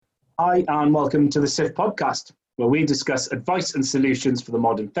Hi, and welcome to the SIF podcast, where we discuss advice and solutions for the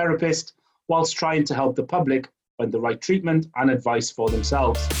modern therapist, whilst trying to help the public find the right treatment and advice for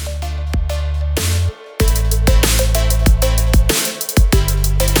themselves.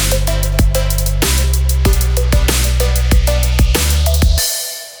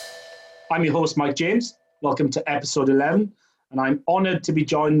 I'm your host, Mike James. Welcome to episode 11, and I'm honoured to be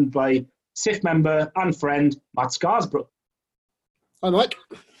joined by SIF member and friend, Matt Scarsbrook. Hi, Mike.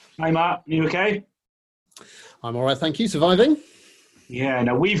 Hi, Matt. You okay? I'm all right, thank you. Surviving? Yeah,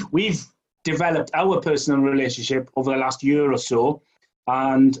 now we've developed our personal relationship over the last year or so,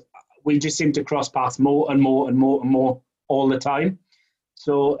 and we just seem to cross paths more and more all the time.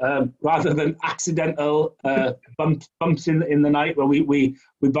 So rather than accidental bumps in the night where we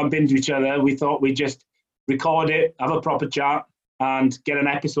bump into each other, we thought we'd just record it, have a proper chat, and get an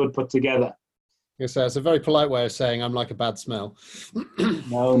episode put together. Yes, it's a very polite way of saying I'm like a bad smell.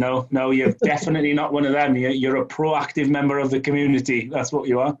 No, you're definitely not one of them. You're a proactive member of the community. That's what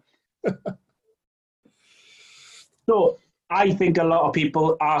you are. So I think a lot of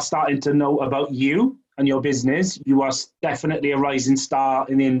people are starting to know about you and your business. You are definitely a rising star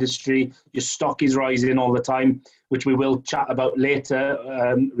in the industry. Your stock is rising all the time, which we will chat about later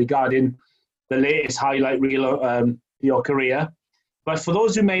regarding the latest highlight reel of your career. But for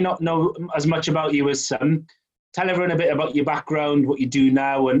those who may not know as much about you as some, tell everyone a bit about your background, what you do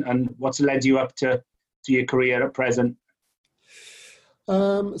now, and what's led you up to your career at present.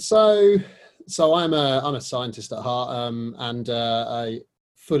 So I'm a scientist at heart, and a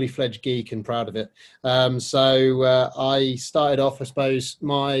fully fledged geek and proud of it. So I started off, I suppose,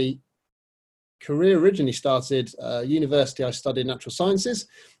 my career originally started university. I studied natural sciences,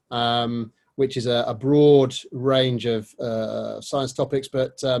 which is a broad range of science topics,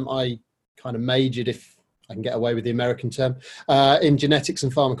 but I kind of majored, if I can get away with the American term, in genetics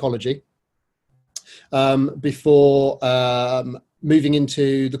and pharmacology before moving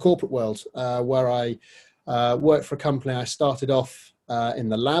into the corporate world, where I worked for a company. I started off in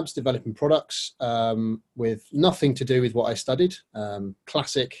the labs developing products with nothing to do with what I studied,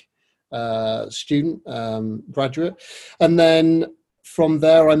 classic student, graduate. And then from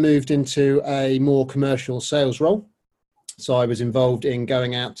there, I moved into a more commercial sales role. So I was involved in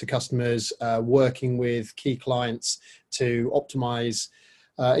going out to customers, working with key clients to optimize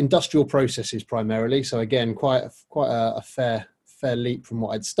industrial processes primarily. So again, quite a fair leap from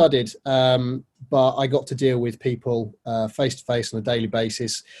what I'd studied. But I got to deal with people face to face on a daily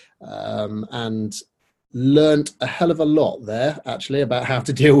basis, and learnt a hell of a lot there, actually, about how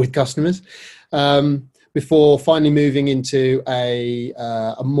to deal with customers. Before finally moving into a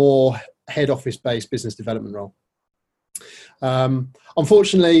more head office based business development role.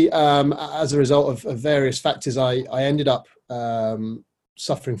 Unfortunately, as a result of various factors, I ended up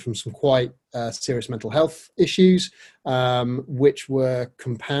suffering from some quite serious mental health issues, which were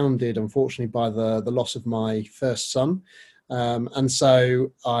compounded, unfortunately, by the loss of my first son. And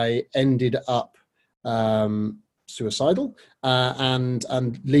so I ended up suicidal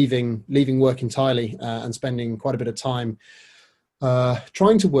and leaving work entirely, and spending quite a bit of time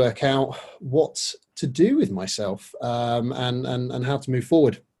trying to work out what to do with myself, and how to move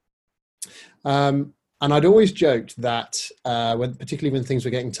forward. And I'd always joked that particularly when things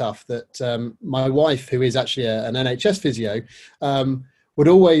were getting tough, that my wife, who is actually an NHS physio, would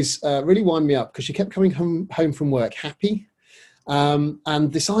always really wind me up, because she kept coming home from work happy.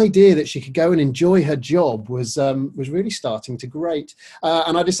 And this idea that she could go and enjoy her job was really starting to grate.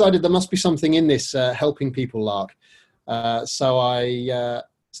 And I decided there must be something in this helping people lark. So I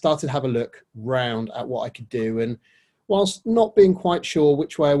started to have a look round at what I could do. And whilst not being quite sure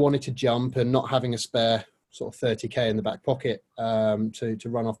which way I wanted to jump, and not having a spare sort of 30k in the back pocket to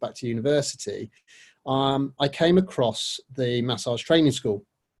run off back to university, I came across the massage training school,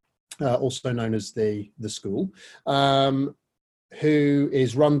 also known as the school, who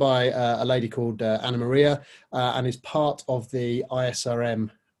is run by a lady called Anna Maria, and is part of the ISRM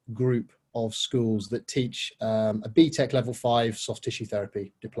group of schools that teach a BTEC level 5 soft tissue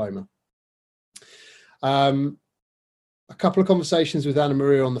therapy diploma. A couple of conversations with Anna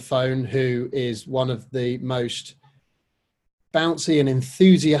Maria on the phone, who is one of the most bouncy and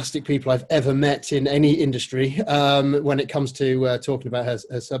enthusiastic people I've ever met in any industry when it comes to talking about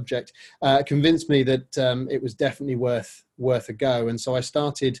her subject, convinced me that it was definitely worth a go. And so I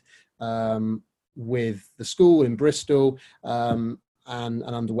started with the school in Bristol, and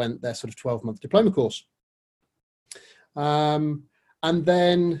underwent their sort of 12-month diploma course, and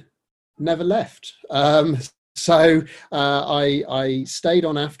then never left. So I stayed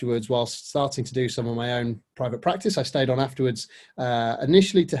on afterwards whilst starting to do some of my own private practice. I stayed on afterwards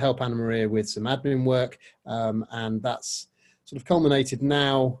initially to help Anna Maria with some admin work, and that's sort of culminated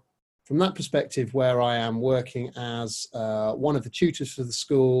now from that perspective where I am working as one of the tutors for the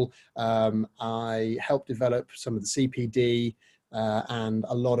school. I help develop some of the CPD and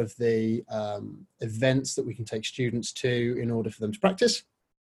a lot of the events that we can take students to in order for them to practice.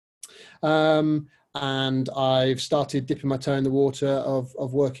 And I've started dipping my toe in the water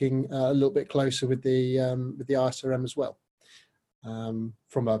of working a little bit closer with the ISRM as well.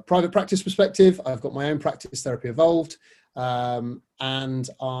 From a private practice perspective, I've got my own practice, Therapy Evolved, and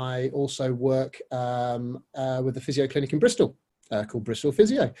I also work with a physio clinic in Bristol called Bristol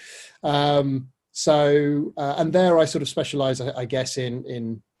Physio. And there I sort of specialise, I guess,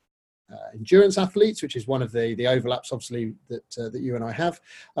 in endurance athletes, which is one of the overlaps, obviously, that you and I have.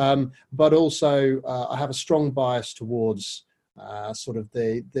 But also, I have a strong bias towards sort of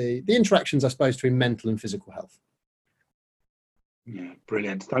the interactions, I suppose, between mental and physical health. Yeah,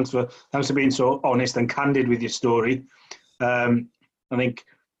 brilliant. Thanks for being so honest and candid with your story. I think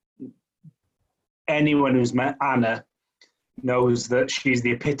anyone who's met Anna knows that she's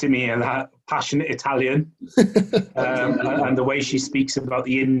the epitome of that passionate Italian, and the way she speaks about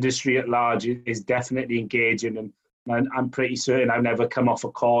the industry at large is definitely engaging, and I'm pretty certain I've never come off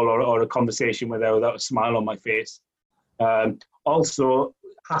a call or a conversation with her without a smile on my face. Also,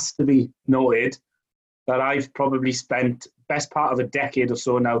 has to be noted that I've probably spent best part of a decade or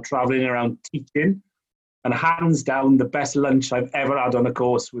so now traveling around teaching, and hands down the best lunch I've ever had on a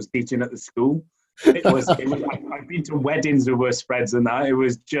course was teaching at the school. It was I've been to weddings with worse spreads than that. It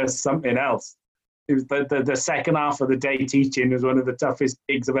was just something else. It was the second half of the day teaching was one of the toughest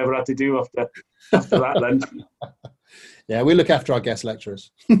gigs I've ever had to do after that lunch. Yeah, we look after our guest lecturers.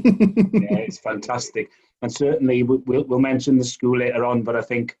 Yeah, it's fantastic. And certainly we'll mention the school later on, but I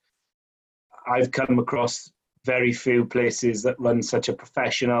think I've come across very few places that run such a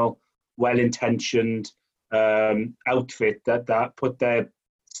professional, well-intentioned outfit that put their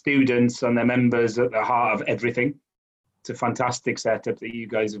students and their members at the heart of everything. It's a fantastic setup that you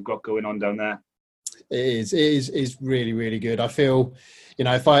guys have got going on down there. It is really, really good. I feel,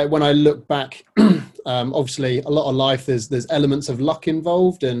 when I look back, obviously a lot of life, there's elements of luck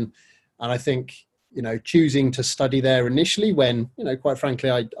involved, and I think, choosing to study there initially when, quite frankly,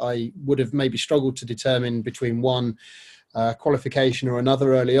 I would have maybe struggled to determine between one qualification or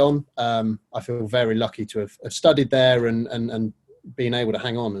another early on. I feel very lucky to have studied there and been able to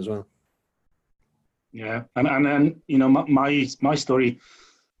hang on as well. Yeah, and my story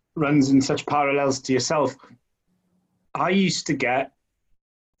runs in such parallels to yourself. I used to get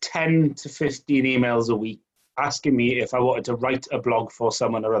 10 to 15 emails a week asking me if I wanted to write a blog for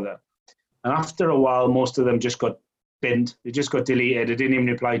someone or other. And after a while, most of them just got binned. They just got deleted. I didn't even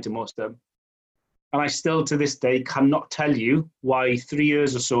reply to most of them. And I still, to this day, cannot tell you why 3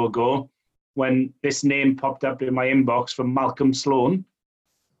 years or so ago, when this name popped up in my inbox from Malcolm Sloan,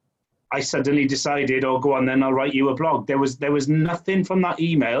 I suddenly decided, oh, go on then, I'll write you a blog. There was nothing from that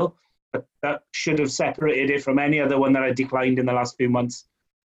email that should have separated it from any other one that I declined in the last few months.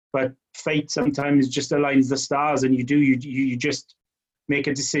 But fate sometimes just aligns the stars, and you just make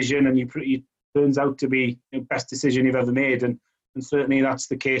a decision, and it turns out to be the best decision you've ever made. And certainly that's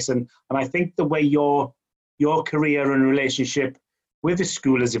the case. And I think the way your career and relationship with the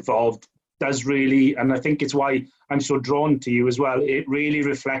school has evolved does really, and I think it's why I'm so drawn to you as well. It really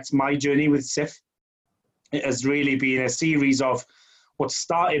reflects my journey with SIF. It has really been a series of what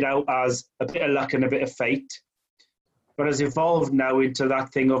started out as a bit of luck and a bit of fate, but has evolved now into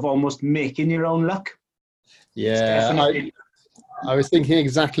that thing of almost making your own luck. Yeah, I was thinking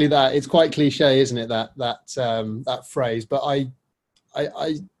exactly that. It's quite cliche, isn't it? That phrase, but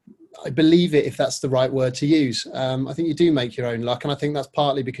I believe it, if that's the right word to use. I think you do make your own luck, and I think that's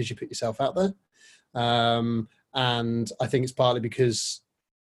partly because you put yourself out there, and I think it's partly because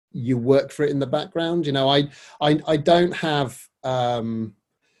you work for it in the background. I don't have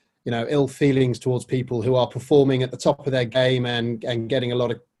ill feelings towards people who are performing at the top of their game and getting a lot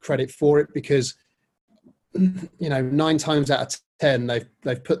of credit for it, because 9 times out of 10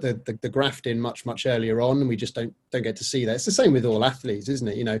 they've put the graft in much earlier on, and we just don't get to see that. It's the same with all athletes, isn't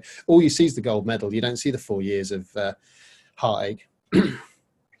it? All you see is the gold medal. You don't see the 4 years of heartache.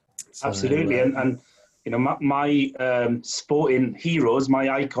 Absolutely. And my sporting heroes, my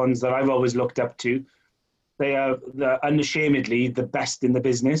icons that I've always looked up to, they're unashamedly the best in the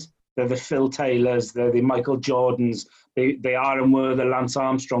business. They're the Phil Taylors, they're the Michael Jordans, they are and were the Lance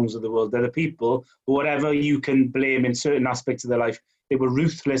Armstrongs of the world. They're the people, whatever you can blame in certain aspects of their life, they were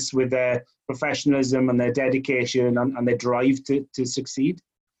ruthless with their professionalism and their dedication and their drive to succeed.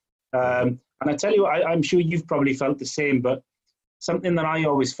 And I tell you, I'm sure you've probably felt the same, but something that I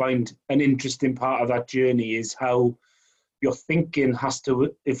always find an interesting part of that journey is how your thinking has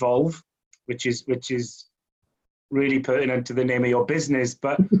to evolve, which is really pertinent to the name of your business.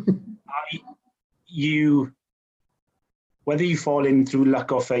 But whether you fall in through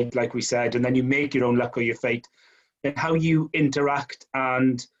luck or fate, like we said, and then you make your own luck or your fate, and how you interact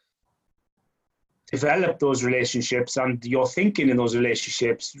and develop those relationships and your thinking in those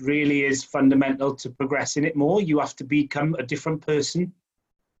relationships really is fundamental to progressing it more. You have to become a different person.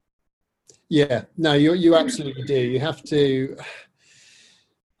 Yeah, no, you absolutely do. You have to.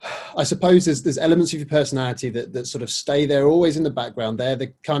 I suppose there's elements of your personality that sort of stay there, always in the background. They're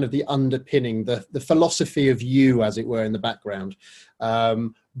the kind of the underpinning, the philosophy of you, as it were, in the background.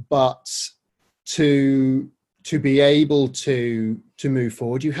 But to be able to move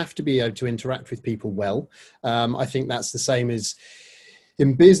forward, you have to be able to interact with people well. I think that's the same as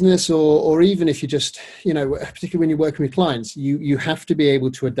in business, or even if you just, particularly when you're working with clients, you have to be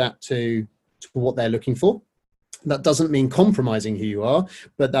able to adapt to what they're looking for. That doesn't mean compromising who you are,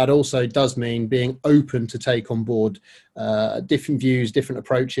 but that also does mean being open to take on board different views, different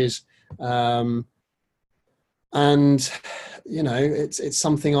approaches. And, it's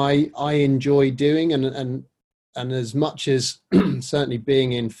something I enjoy doing. And as much as certainly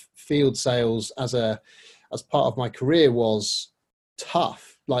being in field sales as part of my career was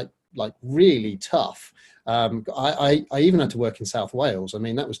tough, like really tough. I even had to work in South Wales. I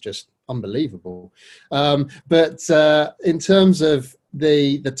mean, that was just unbelievable. But in terms of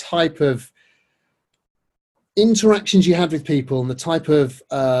the type of interactions you had with people and the type of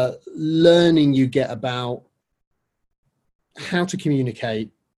learning you get about how to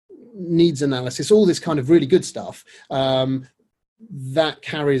communicate, needs analysis, all this kind of really good stuff, that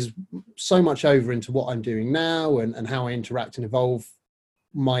carries so much over into what I'm doing now and how I interact and evolve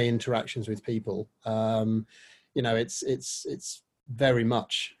my interactions with people. It's very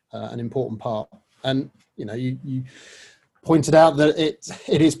much an important part. And you pointed out that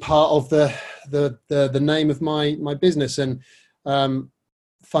it is part of the name of my business, and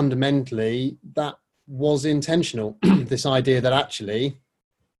fundamentally that was intentional. This idea that actually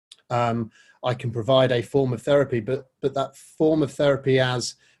I can provide a form of therapy, but that form of therapy,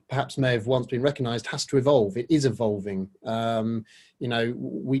 as perhaps may have once been recognized, has to evolve. It is evolving.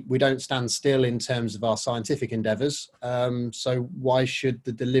 We don't stand still in terms of our scientific endeavors. So why should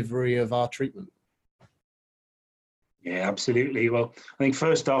the delivery of our treatment? Yeah, absolutely. Well, I think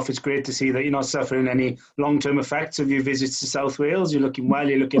first off, it's great to see that you're not suffering any long-term effects of your visits to South Wales. You're looking well,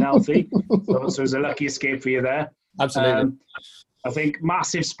 you're looking healthy. So it's a lucky escape for you there. Absolutely. I think,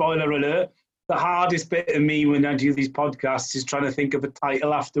 massive spoiler alert, the hardest bit of me when I do these podcasts is trying to think of a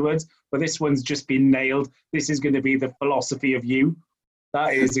title afterwards, but this one's just been nailed. This is going to be the philosophy of you.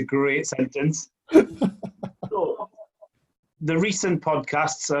 That is a great sentence. So, the recent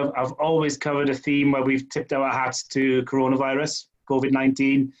podcasts have always covered a theme where we've tipped our hats to coronavirus,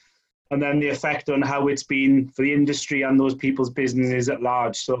 COVID-19, and then the effect on how it's been for the industry and those people's businesses at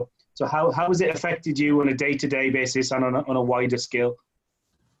large. So how has it affected you on a day-to-day basis and on a wider scale?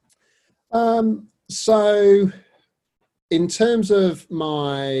 So in terms of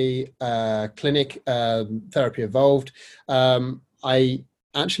my clinic, Therapy Evolved, I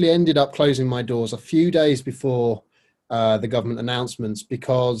actually ended up closing my doors a few days before the government announcements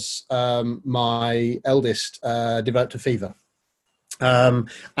because my eldest developed a fever.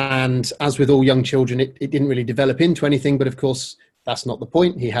 And as with all young children, it didn't really develop into anything, but of course, that's not the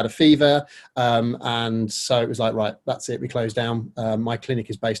point. He had a fever. And so it was like, right, that's it. We closed down. My clinic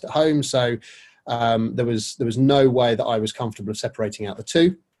is based at home. So there was no way that I was comfortable of separating out the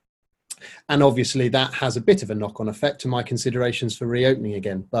two. And obviously that has a bit of a knock-on effect to my considerations for reopening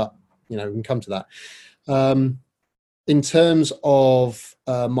again, but we can come to that. In terms of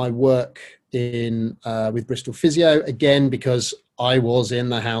my work with Bristol Physio, again, because I was in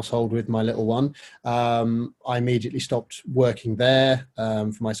the household with my little one, I immediately stopped working there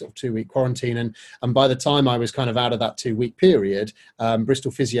for my sort of 2-week quarantine. And by the time I was kind of out of that 2-week period,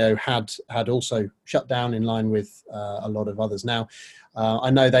 Bristol Physio had also shut down in line with a lot of others. Now, I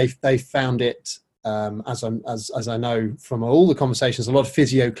know they found it, as I know from all the conversations a lot of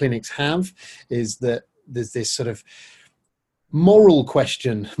physio clinics have, is that there's this sort of moral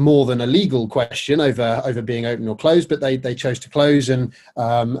question more than a legal question over being open or closed, but they chose to close, and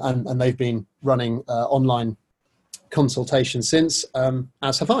they've been running online consultations since,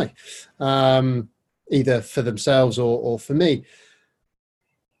 as have I, either for themselves or for me.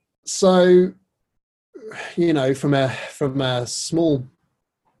 So from a small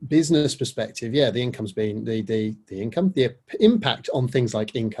business perspective, yeah, the income's been the impact on things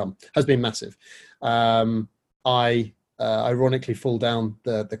like income has been massive. I ironically fall down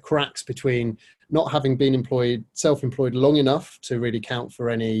the cracks between not having been self-employed long enough to really count for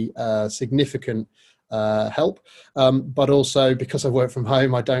any significant help, but also because I work from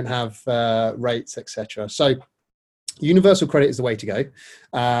home, I don't have rates, etc. So universal credit is the way to go,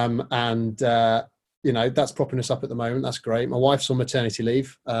 and that's propping us up at the moment. That's great. My wife's on maternity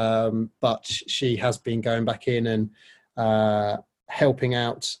leave, but she has been going back in and helping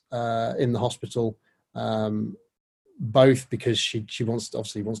out in the hospital, both because she wants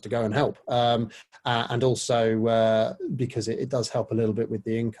to go and help, and also because it does help a little bit with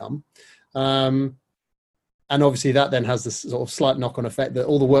the income. And obviously that then has this sort of slight knock-on effect that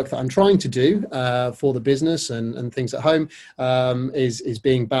all the work that I'm trying to do for the business and things at home is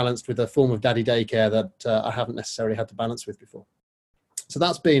being balanced with a form of daddy daycare that I haven't necessarily had to balance with before. So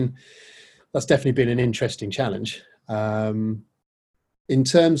that's definitely been an interesting challenge. In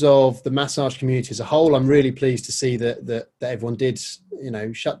terms of the massage community as a whole, I'm really pleased to see that everyone did,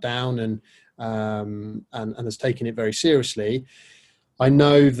 shut down and has taken it very seriously. I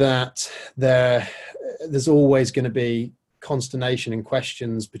know that there's always going to be consternation and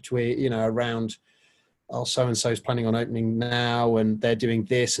questions between, around, oh, so-and-so is planning on opening now and they're doing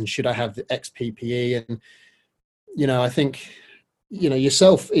this, and should I have the X PPE? And, I think,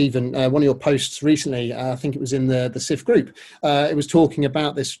 yourself, even one of your posts recently, I think it was in the SIF group, it was talking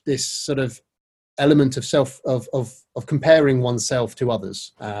about this sort of element of comparing oneself to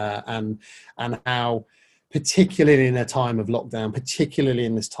others, and how, particularly in a time of lockdown, particularly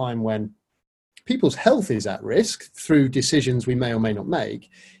in this time when people's health is at risk through decisions we may or may not make,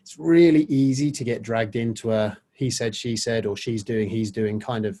 it's really easy to get dragged into a he said, she said, or she's doing, he's doing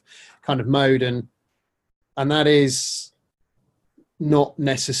kind of mode. And that is not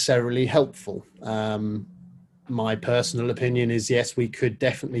necessarily helpful. My personal opinion is, yes, we could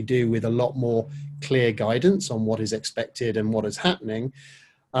definitely do with a lot more clear guidance on what is expected and what is happening.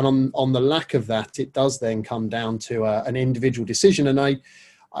 And on the lack of that, it does then come down to an individual decision. And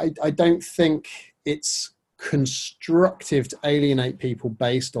I don't think it's constructive to alienate people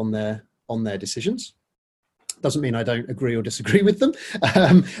based on their decisions. Doesn't mean I don't agree or disagree with them.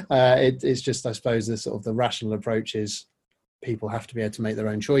 It's just, I suppose, the rational approach is people have to be able to make their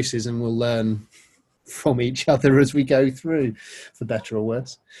own choices, and we'll learn from each other as we go through, for better or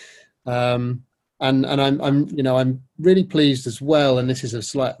worse. And I'm really pleased as well, and this is a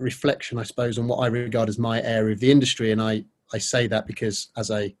slight reflection, I suppose, on what I regard as my area of the industry. And I say that because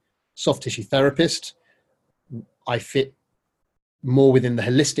as a soft tissue therapist, I fit more within the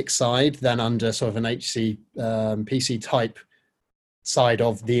holistic side than under sort of an HC PC type side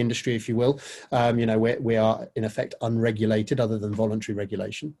of the industry, if you will. We are in effect unregulated, other than voluntary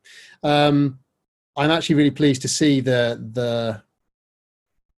regulation. I'm actually really pleased to see the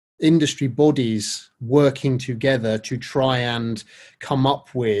industry bodies working together to try and come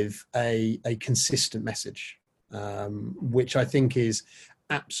up with a consistent message, which I think is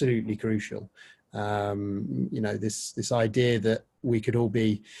absolutely crucial. This idea that we could all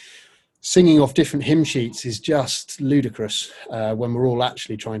be singing off different hymn sheets is just ludicrous when we're all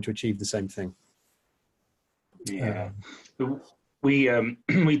actually trying to achieve the same thing. Yeah,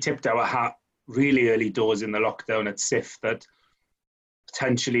 we tipped our hat really early doors in the lockdown at SIF that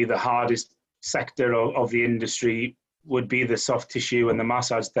potentially the hardest sector of the industry would be the soft tissue and the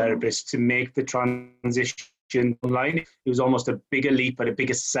massage therapists to make the transition online. It was almost a bigger leap and a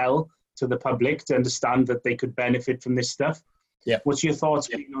bigger sell to the public to understand that they could benefit from this stuff. Yeah. What's your thoughts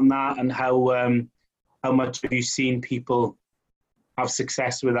on that, and how much have you seen people have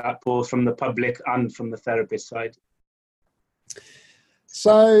success with that, both from the public and from the therapist side?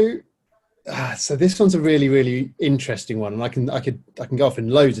 So this one's a really, really interesting one, and I can go off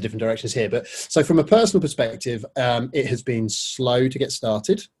in loads of different directions here. But so from a personal perspective, it has been slow to get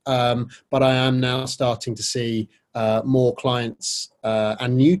started, but I am now starting to see more clients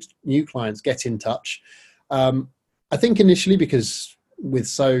and new clients get in touch. I think initially because with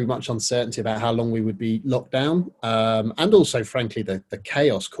so much uncertainty about how long we would be locked down, and also, frankly, the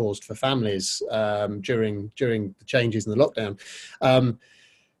chaos caused for families during the changes in the lockdown.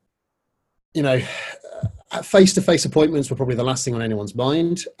 Face-to-face appointments were probably the last thing on anyone's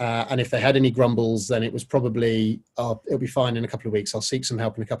mind. And if they had any grumbles, then it was probably, it'll be fine in a couple of weeks. I'll seek some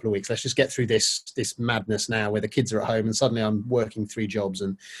help in a couple of weeks. Let's just get through this madness now where the kids are at home and suddenly I'm working 3 jobs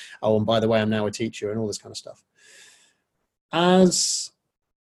and by the way, I'm now a teacher and all this kind of stuff. As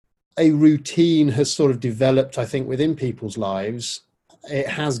a routine has sort of developed, I think, within people's lives, it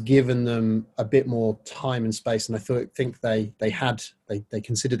has given them a bit more time and space, and I think they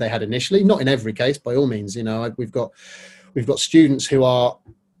considered they had initially. Not in every case, by all means. We've got students who are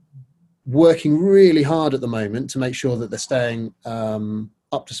working really hard at the moment to make sure that they're staying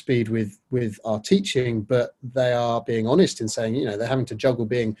up to speed with our teaching, but they are being honest in saying, they're having to juggle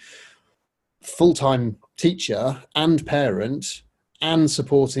being full-time teacher and parent and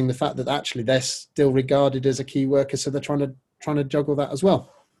supporting the fact that actually they're still regarded as a key worker, so they're trying to juggle that as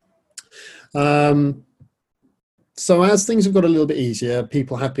well. So as things have got a little bit easier,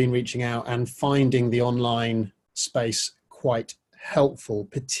 people have been reaching out and finding the online space quite helpful,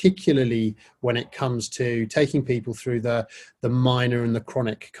 particularly when it comes to taking people through the minor and the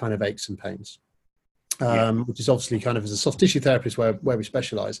chronic kind of aches and pains, which is obviously kind of, as a soft tissue therapist where we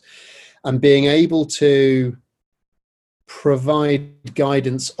specialize, and being able to provide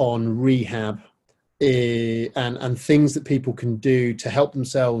guidance on rehab and things that people can do to help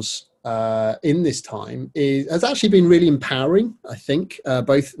themselves in this time has actually been really empowering, I think,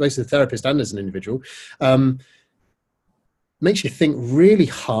 both as a therapist and as an individual. Makes you think really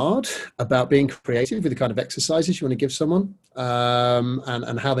hard about being creative with the kind of exercises you want to give someone,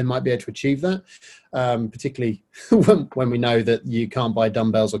 and how they might be able to achieve that, particularly when we know that you can't buy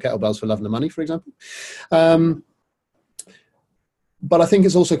dumbbells or kettlebells for love and the money, for example. But I think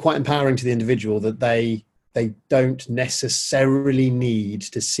it's also quite empowering to the individual that they don't necessarily need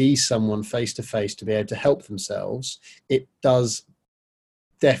to see someone face to face to be able to help themselves. It does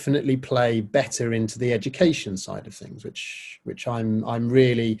definitely play better into the education side of things, which I'm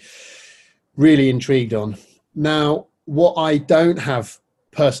really, really intrigued on. Now, what I don't have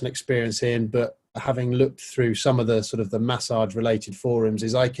personal experience in, but having looked through some of the sort of the massage related forums,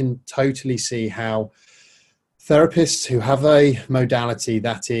 is I can totally see how therapists who have a modality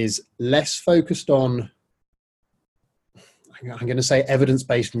that is less focused on, I'm going to say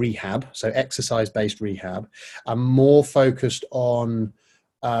evidence-based rehab, so exercise-based rehab, are more focused on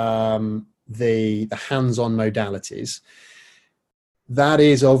the hands-on modalities. That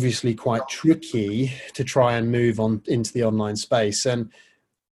is obviously quite tricky to try and move on into the online space, and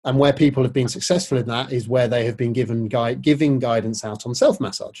where people have been successful in that is where they have been giving guidance out on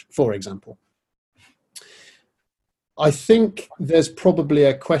self-massage, for example. I think there's probably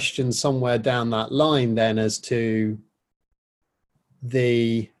a question somewhere down that line then as to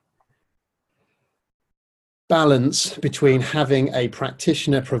the balance between having a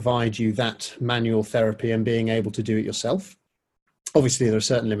practitioner provide you that manual therapy and being able to do it yourself. Obviously, there are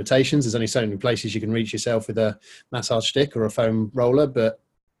certain limitations. There's only so many places you can reach yourself with a massage stick or a foam roller, but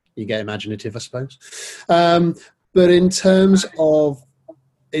you get imaginative, I suppose. But in terms of,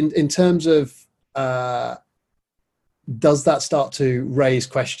 does that start to raise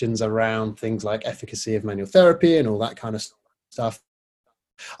questions around things like efficacy of manual therapy and all that kind of stuff?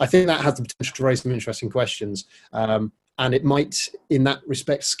 I think that has the potential to raise some interesting questions. And it might, in that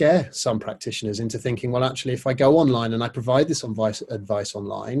respect, scare some practitioners into thinking, well, actually, if I go online and I provide this advice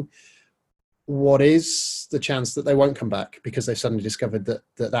online, what is the chance that they won't come back because they've suddenly discovered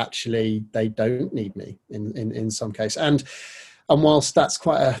that actually they don't need me in some case? And whilst that's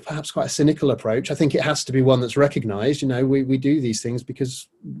perhaps quite a cynical approach, I think it has to be one that's recognized. We do these things because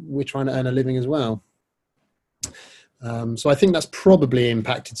we're trying to earn a living as well. So I think that's probably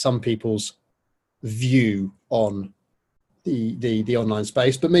impacted some people's view on the online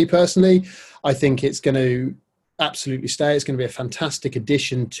space. But me personally, I think it's going to absolutely stay. It's going to be a fantastic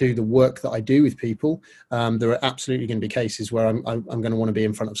addition to the work that I do with people. There are absolutely going to be cases where I'm going to want to be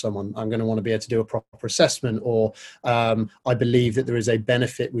in front of someone. I'm going to want to be able to do a proper assessment, or I believe that there is a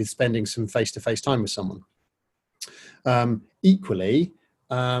benefit with spending some face-to-face time with someone. Equally,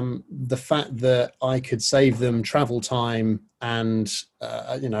 the fact that I could save them travel time and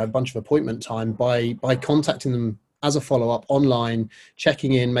a bunch of appointment time by contacting them as a follow-up online,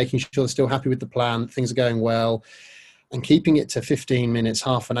 checking in, making sure they're still happy with the plan, things are going well, and keeping it to 15 minutes,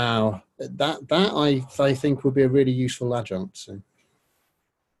 half an hour, that I think would be a really useful adjunct. So.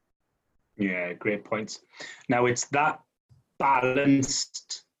 Yeah, great points. Now, it's that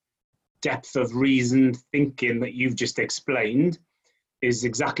balanced depth of reasoned thinking that you've just explained is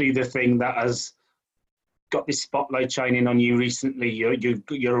exactly the thing that has got this spotlight shining on you recently.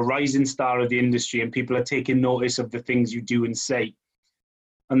 You're a rising star of the industry, and people are taking notice of the things you do and say.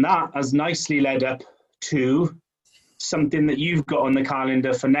 And that has nicely led up to something that you've got on the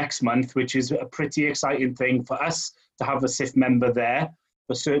calendar for next month, which is a pretty exciting thing for us to have a SIF member there,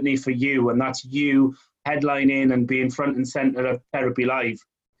 but certainly for you, and that's you headlining and being front and center of Therapy Live.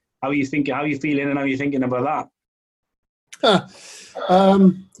 How are you thinking? How are you feeling, and how are you thinking about that?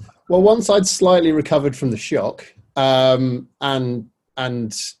 Well, once I'd slightly recovered from the shock, and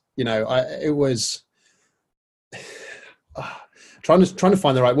and you know, it was trying to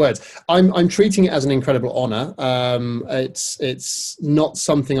find the right words. I'm treating it as an incredible honor. It's not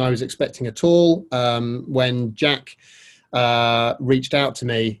something I was expecting at all. When Jack reached out to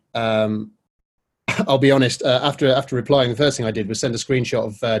me, I'll be honest, after replying, the first thing I did was send a screenshot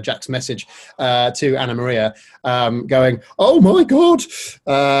of Jack's message to Anna Maria, going, "Oh my God!"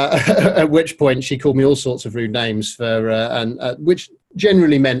 At which point she called me all sorts of rude names which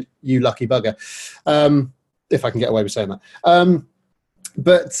generally meant "you lucky bugger," if I can get away with saying that.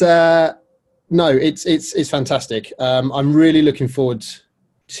 But no, it's fantastic. I'm really looking forward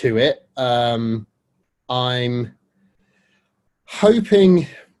to it. I'm hoping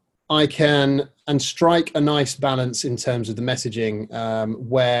I can strike a nice balance in terms of the messaging,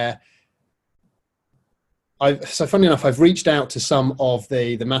 where so funny enough, I've reached out to some of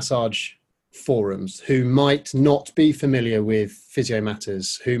the massage forums who might not be familiar with Physio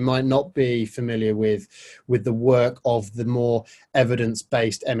Matters, who might not be familiar with the work of the more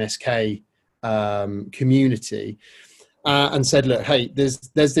evidence-based MSK community, and said, look, hey, there's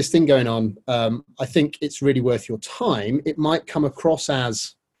this thing going on. I think it's really worth your time. It might come across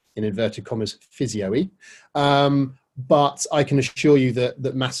as, in inverted commas, physio-y, but I can assure you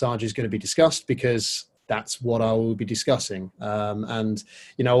that massage is going to be discussed, because that's what I will be discussing. And,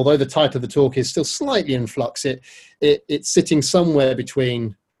 you know, although the title of the talk is still slightly in flux, it's sitting somewhere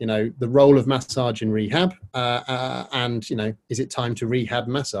between, you know, the role of massage in rehab and, you know, is it time to rehab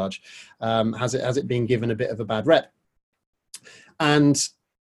massage? Has it been given a bit of a bad rep? And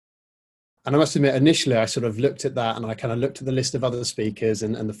I must admit, initially, I sort of looked at that, and I kind of looked at the list of other speakers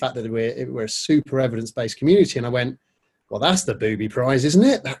and the fact that we're a super evidence-based community. And I went, well, that's the booby prize, isn't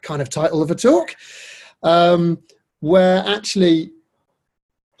it? That kind of title of a talk. Where actually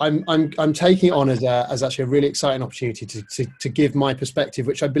I'm taking it on as actually a really exciting opportunity to give my perspective,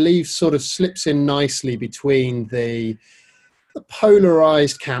 which I believe sort of slips in nicely between the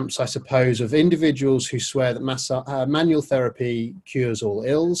polarized camps, I suppose, of individuals who swear that manual therapy cures all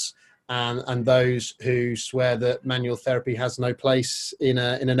ills, and those who swear that manual therapy has no place in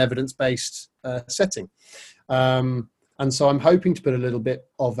an evidence-based setting. And so I'm hoping to put a little bit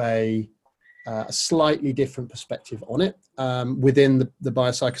of a slightly different perspective on it within the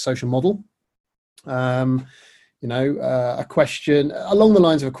biopsychosocial model. You know, a question along the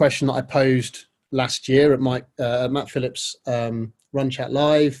lines of a question that I posed last year at Matt Phillips' Run Chat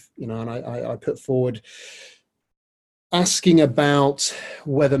Live, you know, and I put forward asking about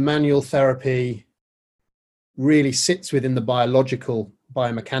whether manual therapy really sits within the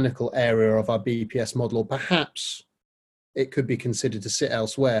biomechanical area of our BPS model, or perhaps it could be considered to sit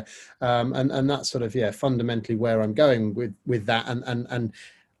elsewhere. And that's sort of, fundamentally where I'm going with that, and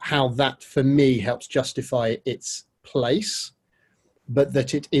how that for me helps justify its place, but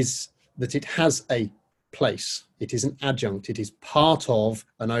that it has a place. It is an adjunct. It is part of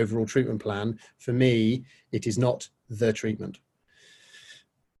an overall treatment plan. For me, it is not the treatment.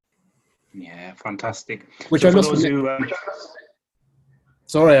 Yeah, fantastic. Which so I must admit,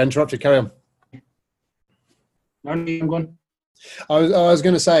 sorry, I interrupted. Carry on. No, I'm going. I was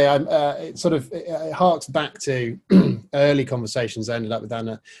going to say, it sort of it harks back to early conversations I ended up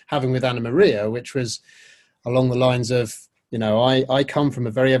having with Anna Maria, which was along the lines of, you know, I come from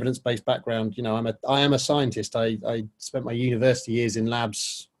a very evidence-based background. You know, I am a scientist. I spent my university years in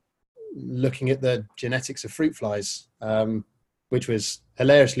labs looking at the genetics of fruit flies, which was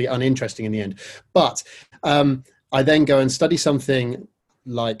hilariously uninteresting in the end. But I then go and study something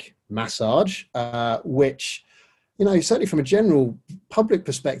like massage, which, you know, certainly from a general public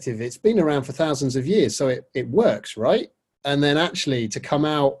perspective, it's been around for thousands of years, so it works, right? And then actually to come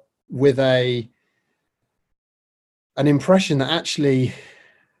out with an impression that actually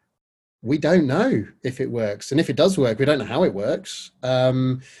we don't know if it works, and if it does work, we don't know how it works.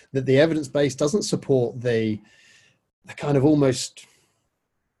 That the evidence base doesn't support the kind of almost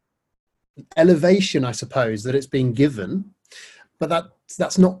elevation, I suppose, that it's been given. But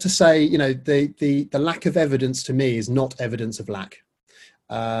that's not to say, you know, the lack of evidence to me is not evidence of lack.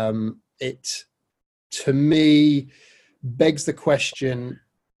 It, to me, begs the question,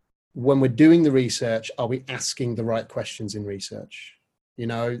 when we're doing the research, are we asking the right questions in research? You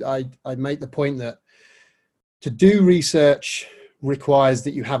know, I make the point that to do research requires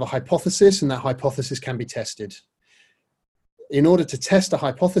that you have a hypothesis, and that hypothesis can be tested. In order to test a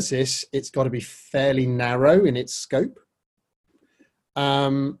hypothesis, it's got to be fairly narrow in its scope.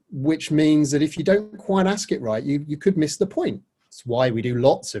 Which means that if you don't quite ask it right, you could miss the point. That's why we do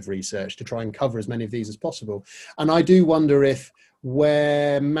lots of research, to try and cover as many of these as possible. And I do wonder if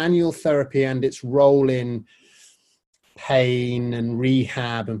where manual therapy and its role in pain and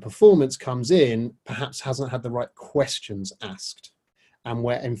rehab and performance comes in, perhaps hasn't had the right questions asked, and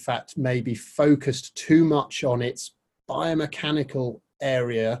where in fact maybe focused too much on its biomechanical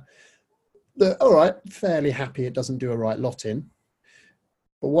area that, all right, fairly happy it doesn't do a right lot in.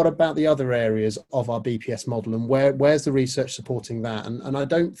 But what about the other areas of our BPS model, and where's the research supporting that? And I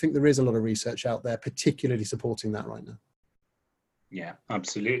don't think there is a lot of research out there particularly supporting that right now. Yeah,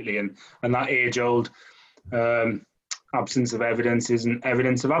 absolutely. And that age-old absence of evidence isn't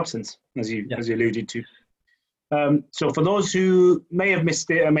evidence of absence, as you alluded to. So for those who may have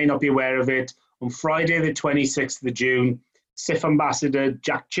missed it or may not be aware of it, on Friday the 26th of June, SIF Ambassador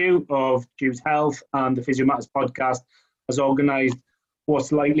Jack Chew of Chew's Health and the Physio Matters podcast has organised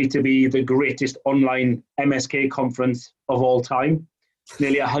what's likely to be the greatest online MSK conference of all time.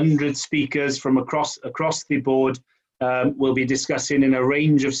 Nearly 100 speakers from across the board will be discussing in a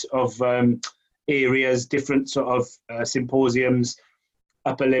range of areas, different sort of symposiums,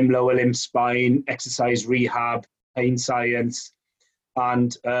 upper limb, lower limb, spine, exercise rehab, pain science,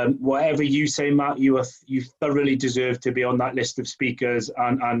 and whatever you say, Matt, you thoroughly deserve to be on that list of speakers,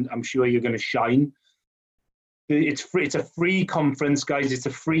 and I'm sure you're going to shine. It's free. It's a free conference, guys. It's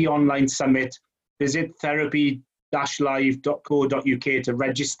a free online summit. Visit therapy-live.co.uk to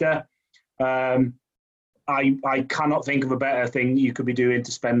register. I cannot think of a better thing you could be doing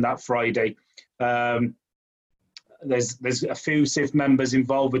to spend that Friday. There's a few SIF members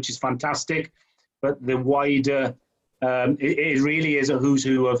involved, which is fantastic, but the wider, it really is a who's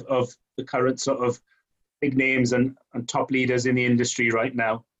who of the current sort of big names and top leaders in the industry right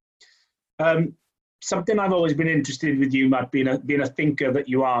now. Something I've always been interested with you, Matt, being a thinker that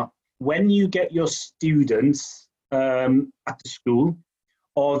you are, when you get your students at the school,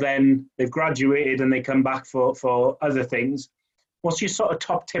 or then they've graduated and they come back for other things, what's your sort of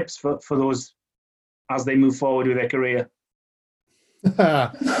top tips for those as they move forward with their career?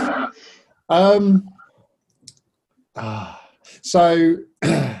 So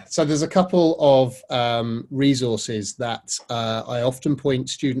there's a couple of resources that I often point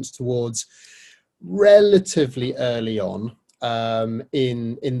students towards relatively early on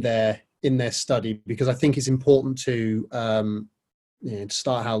in their study, because I think it's important to to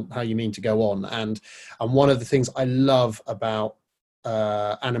start how you mean to go on. And one of the things I love about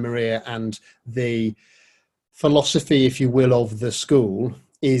Anna Maria and the philosophy, if you will, of the school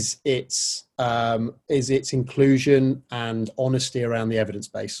is its inclusion and honesty around the evidence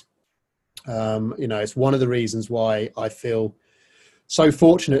base. It's one of the reasons why I feel so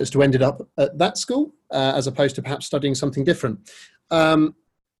fortunate as to ended up at that school as opposed to perhaps studying something different. And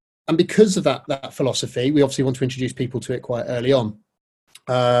because of that philosophy, we obviously want to introduce people to it quite early on.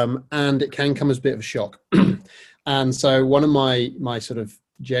 And it can come as a bit of a shock. And so one of my sort of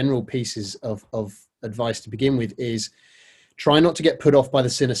general pieces of advice to begin with is try not to get put off by the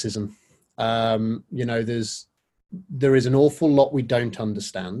cynicism. There is an awful lot we don't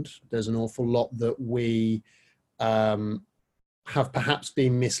understand. There's an awful lot that we have perhaps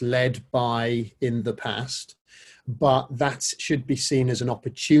been misled by in the past, but that should be seen as an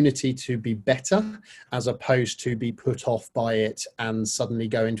opportunity to be better, as opposed to be put off by it and suddenly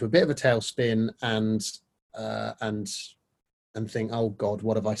go into a bit of a tailspin and think, oh God,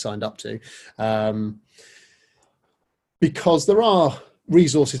 what have I signed up to? Because there are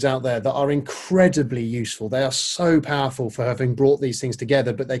resources out there that are incredibly useful. They are so powerful for having brought these things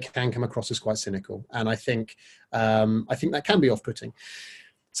together, but they can come across as quite cynical. And I think that can be off-putting.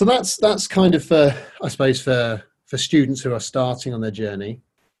 So that's kind of I suppose for students who are starting on their journey.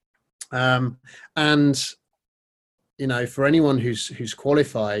 And for anyone who's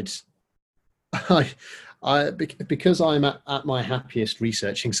qualified, because I'm at my happiest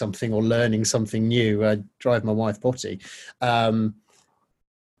researching something or learning something new, I drive my wife potty.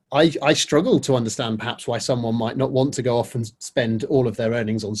 I struggle to understand perhaps why someone might not want to go off and spend all of their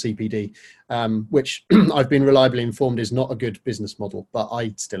earnings on CPD, which I've been reliably informed is not a good business model, but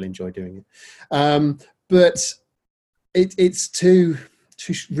I still enjoy doing it. But it's to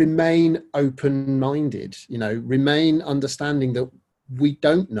remain open-minded, remain understanding that we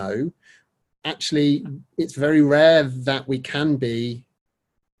don't know. Actually, it's very rare that we can be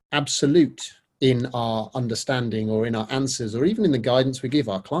absolute in our understanding or in our answers or even in the guidance we give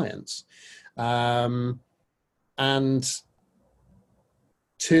our clients. And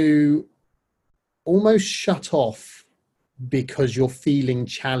to almost shut off because you're feeling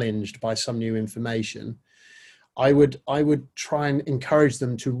challenged by some new information, I would try and encourage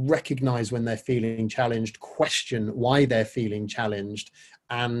them to recognize when they're feeling challenged, question why they're feeling challenged,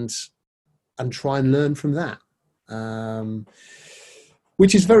 and try and learn from that.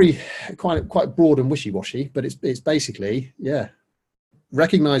 which is very quite broad and wishy-washy, but it's basically,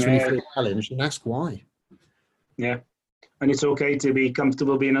 recognize when you feel challenged and ask why. Yeah, and it's okay to be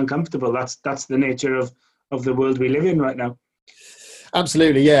comfortable being uncomfortable. That's the nature of the world we live in right now.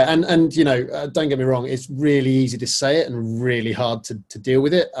 Absolutely, yeah, and you know, don't get me wrong, it's really easy to say it and really hard to deal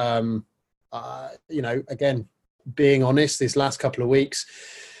with it. You know, again, being honest, this last couple of weeks,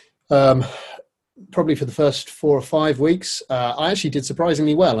 probably for the first 4 or 5 weeks, I actually did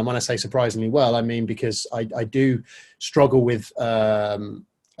surprisingly well. And when I say surprisingly well, I mean because I do struggle with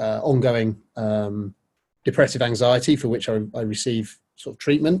ongoing depressive anxiety, for which I receive sort of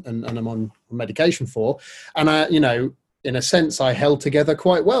treatment and I'm on medication for. And you know, in a sense, I held together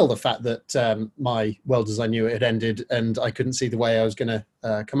quite well the fact that my world as I knew it had ended and I couldn't see the way I was going to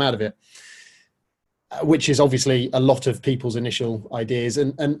come out of it, which is obviously a lot of people's initial ideas.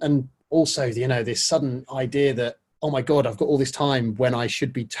 And also, you know, this sudden idea that, oh my God, I've got all this time when I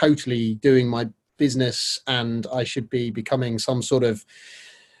should be totally doing my business and I should be becoming some sort of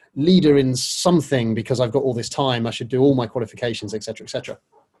leader in something because I've got all this time. I should do all my qualifications, etc., etc.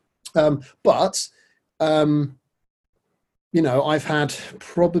 But you know, I've had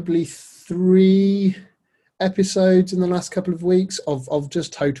probably 3 episodes in the last couple of weeks of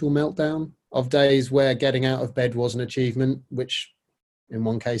just total meltdown, of days where getting out of bed was an achievement, which in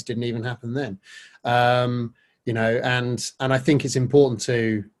one case didn't even happen then. You know, and I think it's important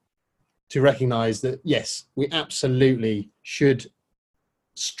to recognize that, yes, we absolutely should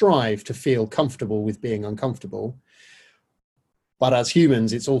strive to feel comfortable with being uncomfortable. But as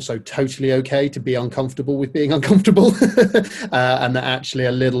humans, it's also totally okay to be uncomfortable with being uncomfortable, and that actually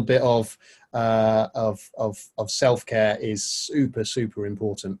a little bit of self-care is super, super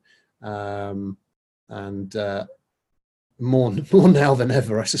important, and more now than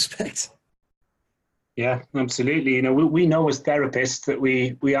ever, I suspect. Yeah, absolutely. You know, we know as therapists that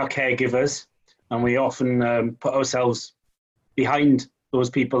we are caregivers, and we often put ourselves behind those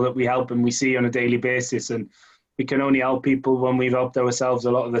people that we help and we see on a daily basis, and we can only help people when we've helped ourselves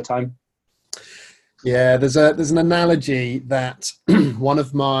a lot of the time. Yeah, there's an analogy that one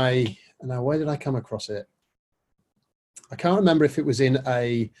of my, now where did I come across it? I can't remember if it was in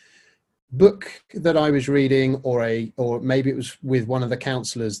a book that I was reading or maybe it was with one of the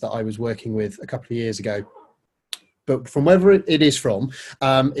counselors that I was working with a couple of years ago. But from wherever it is from,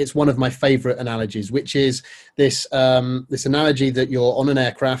 it's one of my favorite analogies, which is this analogy that you're on an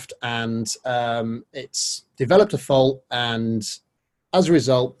aircraft and it's developed a fault, and as a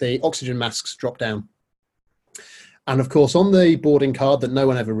result, the oxygen masks drop down. And of course, on the boarding card that no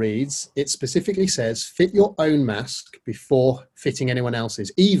one ever reads, it specifically says, fit your own mask before fitting anyone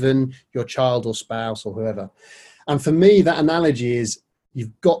else's, even your child or spouse or whoever. And for me, that analogy is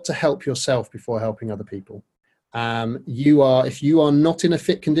you've got to help yourself before helping other people. If you are not in a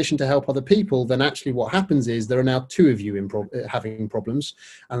fit condition to help other people, then actually what happens is there are now 2 of you having problems,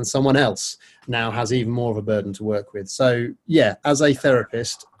 and someone else now has even more of a burden to work with. So yeah, as a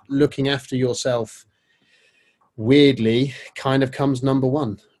therapist, looking after yourself weirdly kind of comes number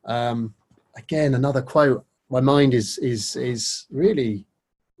 1. Again, another quote. My mind is really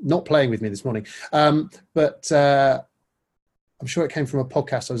not playing with me this morning, but I'm sure it came from a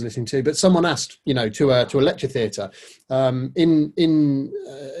podcast I was listening to, but someone asked, you know, to a lecture theatre, in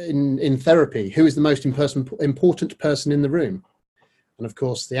therapy, who is the most important person in the room? And of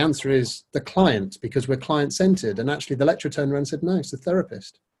course, the answer is the client, because we're client-centered. And actually, the lecturer turned around and said, no, it's the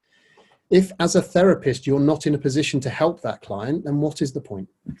therapist. If, as a therapist, you're not in a position to help that client, then what is the point?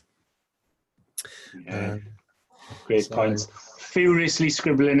 Yeah. Great points. Furiously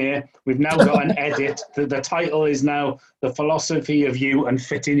scribbling here. We've now got an edit. The title is now The Philosophy of You and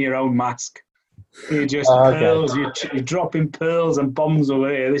Fitting Your Own Mask. You're just pearls. You're dropping pearls and bombs over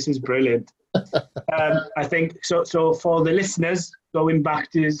here. This is brilliant. I think so for the listeners, going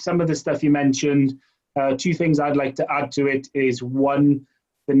back to some of the stuff you mentioned, 2 things I'd like to add to it is, 1,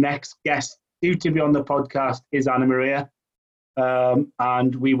 the next guest due to be on the podcast is Anna Maria.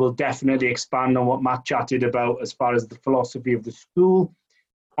 And we will definitely expand on what Matt chatted about as far as the philosophy of the school.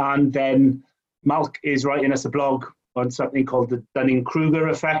 And then Malk is writing us a blog on something called the Dunning-Kruger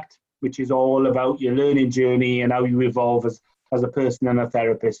effect, which is all about your learning journey and how you evolve as a person and a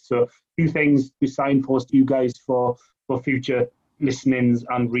therapist. So 2 things to signpost you guys for future listenings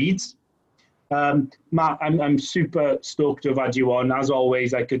and reads. Matt, I'm super stoked to have had you on. As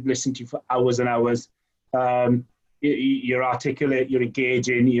always, I could listen to you for hours and hours. You're articulate, you're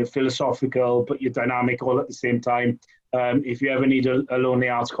engaging, you're philosophical, but you're dynamic all at the same time. If you ever need a Lonely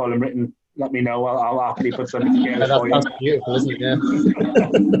Arts column written, let me know. I'll happily put something together for you. That's beautiful, isn't it?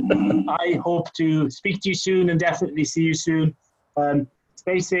 Yeah. I hope to speak to you soon and definitely see you soon.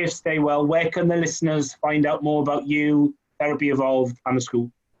 Stay safe, stay well. Where can the listeners find out more about you, Therapy Evolved, and the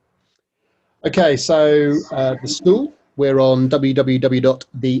school? Okay, so the school, we're on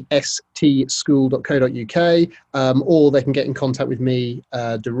www.thestschool.co.uk, or they can get in contact with me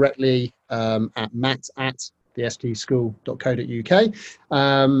directly at matt@thestschool.co.uk,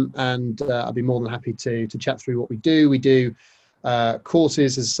 and I'd be more than happy to chat through what we do. We do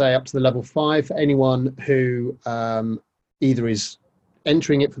courses, as I say, up to the level 5 for anyone who either is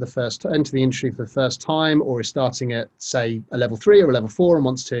enter the industry for the first time, or is starting at, say, a level 3 or a level 4 and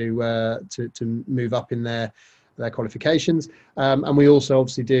wants to move up in their qualifications. And we also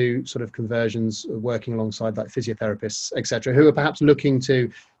obviously do sort of conversions, working alongside like physiotherapists, etc., who are perhaps looking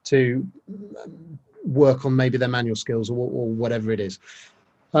to work on maybe their manual skills or whatever it is.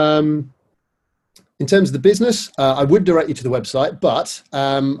 In terms of the business, I would direct you to the website, but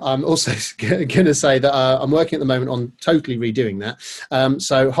I'm also going to say that I'm working at the moment on totally redoing that.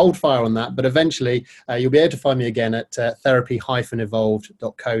 So hold fire on that, but eventually you'll be able to find me again at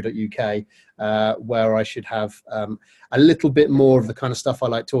therapy-evolved.co.uk, where I should have a little bit more of the kind of stuff I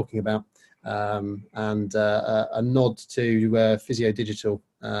like talking about, and a nod to Physio Digital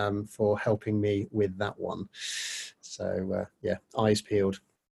for helping me with that one. So yeah, eyes peeled.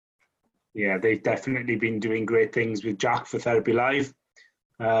 Yeah, they've definitely been doing great things with Jack for Therapy Live,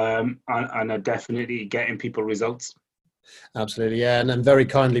 and are definitely getting people results. Absolutely, yeah, and then very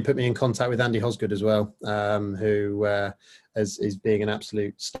kindly put me in contact with Andy Hosgood as well, who is being an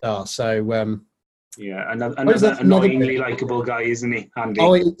absolute star. So yeah, another annoyingly likable guy, isn't he, Andy?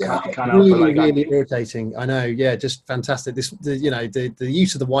 Oh, can't really, really irritating. I know, yeah, just fantastic. The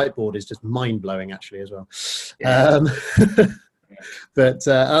use of the whiteboard is just mind blowing, actually, as well. Yeah. But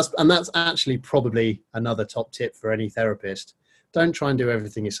that's actually probably another top tip for any therapist. Don't try and do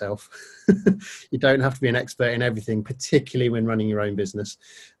everything yourself. You don't have to be an expert in everything, particularly when running your own business.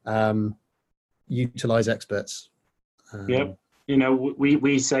 Utilize experts. Yep.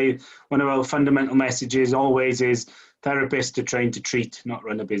 We say one of our fundamental messages always is therapists are trained to treat, not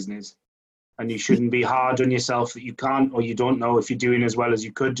run a business. And you shouldn't be hard on yourself that you can't or you don't know if you're doing as well as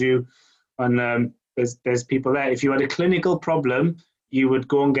you could do. And there's people there. If you had a clinical problem, you would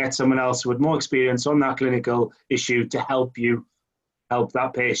go and get someone else who had more experience on that clinical issue to help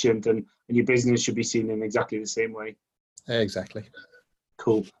that patient, and your business should be seen in exactly the same way. Exactly.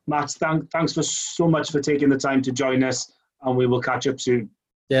 Cool. Matt, thanks for so much for taking the time to join us, and we will catch up soon.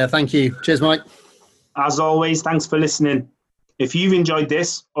 Yeah, thank you. Cheers, Mike. As always, thanks for listening. If you've enjoyed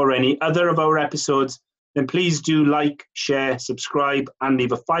this or any other of our episodes, then please do like, share, subscribe, and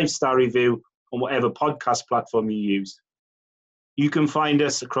leave a 5-star review on whatever podcast platform you use. You can find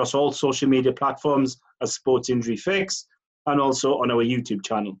us across all social media platforms as Sports Injury Fix, and also on our YouTube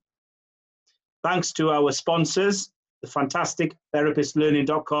channel. Thanks to our sponsors, the fantastic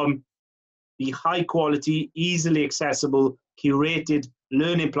therapistlearning.com, the high quality, easily accessible, curated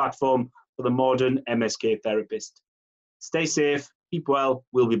learning platform for the modern MSK therapist. Stay safe, keep well,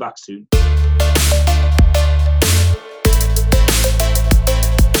 we'll be back soon.